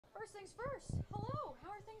First things first. Hello.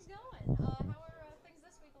 How are things going? How are things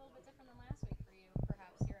this week a little bit different than last week for you,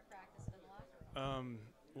 perhaps here at practice and in the locker room?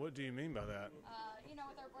 What do you mean by that? With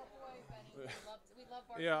our boy Benny, we love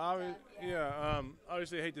Bart Yeah, to death. Yeah.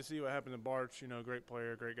 obviously, I hate to see what happened to Barch. Great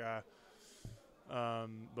player, great guy.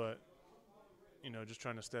 But just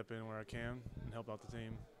trying to step in where I can and help out the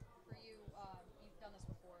team. For you, you've done this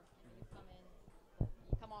before. You've come in,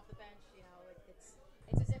 you come off the bench.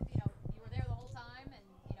 It's as if you were there the whole time. And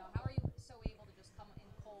how are you so able to just come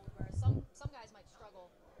in cold? Whereas some guys might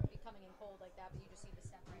struggle be coming in cold like that, but you just seem to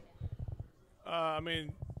step right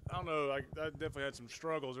in. I don't know. I definitely had some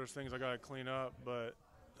struggles. There's things I got to clean up, but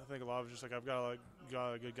I think a lot of it's just like I've got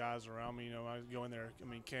good guys around me. I go in there. I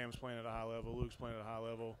mean, Cam's playing at a high level, Luke's playing at a high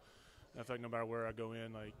level. And I feel like no matter where I go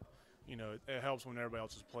in, it helps when everybody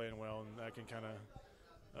else is playing well, and that can kind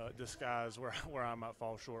of disguise where I might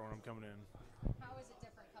fall short when I'm coming in. How is it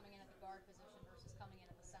different coming in at the guard position versus coming in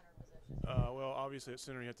at the center position? Well, obviously at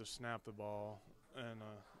center you have to snap the ball, and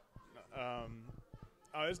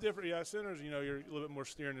it's different. Yeah, centers, you're a little bit more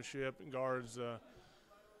steering the ship, and guards,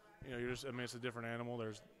 you're just. I mean, it's a different animal.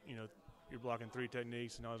 There's, you're blocking three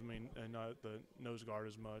techniques, and not the nose guard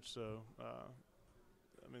as much. So,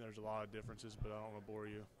 there's a lot of differences, but I don't want to bore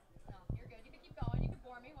you. No, you're good. You can keep going. You can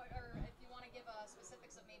bore me, or if you want to give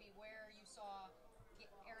specifics of maybe where you saw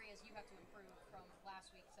areas you have to improve from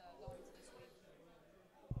last week to going into this week.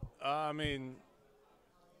 I mean,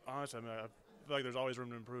 honestly, I feel like there's always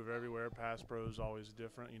room to improve everywhere. Pass pro is always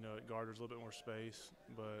different. At guard there's a little bit more space,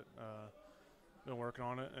 but been working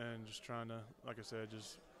on it and just trying to, like I said,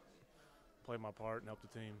 just play my part and help the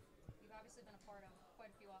team. You've obviously been a part of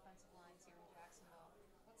quite a few offensive lines here in Jacksonville.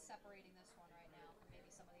 What's separating this one right now from maybe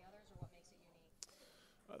some of the others, or what makes it unique?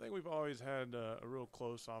 I think we've always had a real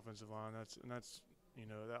close offensive line.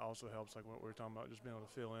 That also helps. Like what we were talking about, just being able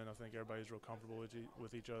to fill in. I think everybody's real comfortable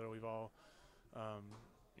with each other. We've all,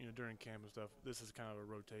 during camp and stuff. This is kind of a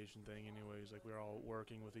rotation thing, anyways. Like we're all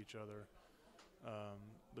working with each other.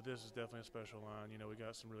 But this is definitely a special line. We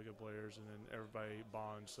got some really good players, and then everybody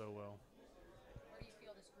bonds so well. Where do you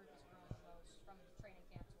feel this group has grown the most from training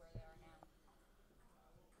camp to where they are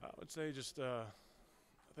now? I would say just I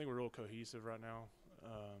think we're real cohesive right now.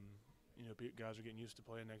 Guys are getting used to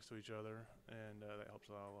playing next to each other, and that helps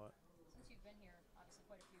out a lot. Since you've been here, obviously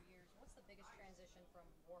quite a few years, what's the biggest transition from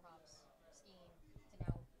Warhop's scheme to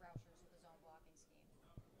now Rauscher's with his own blocking scheme?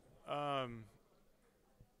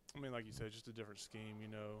 Like you said, just a different scheme.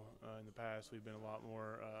 In the past we've been a lot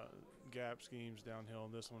more gap schemes downhill.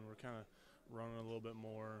 In this one, we're kind of running a little bit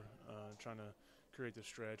more, trying to create the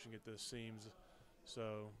stretch and get the seams.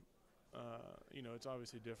 So, it's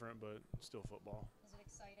obviously different, but still football. Is it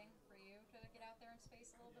exciting for you to get out there in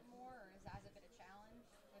space a little bit more, or has it been a challenge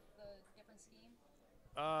with the different scheme?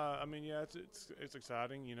 Yeah, it's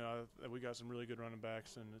exciting. We got some really good running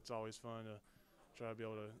backs, and it's always fun to try to be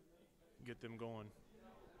able to get them going.